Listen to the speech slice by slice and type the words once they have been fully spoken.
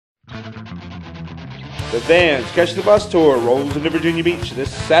The VANS Catch the Bus Tour rolls into Virginia Beach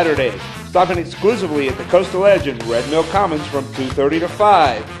this Saturday, stopping exclusively at the Coastal Edge in Red Mill Commons from 2:30 to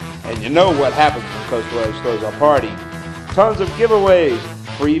 5. And you know what happens when Coastal Edge throws a party. Tons of giveaways,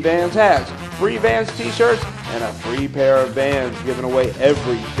 free VANS hats, free VANS t-shirts, and a free pair of VANS given away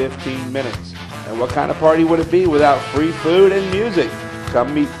every 15 minutes. And what kind of party would it be without free food and music?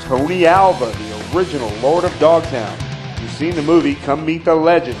 Come meet Tony Alva, the original Lord of Dogtown. You've seen the movie, come meet the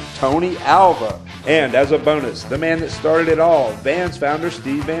legend, Tony Alva. And as a bonus, the man that started it all, VANS founder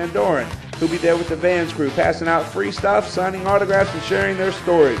Steve Van Doren, who'll be there with the VANS crew passing out free stuff, signing autographs, and sharing their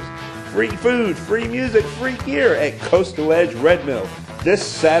stories. Free food, free music, free gear at Coastal Edge Red Mill this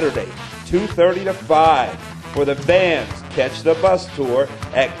Saturday, 2:30 to 5 for the VANS Catch the Bus Tour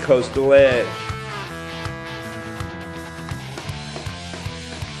at Coastal Edge.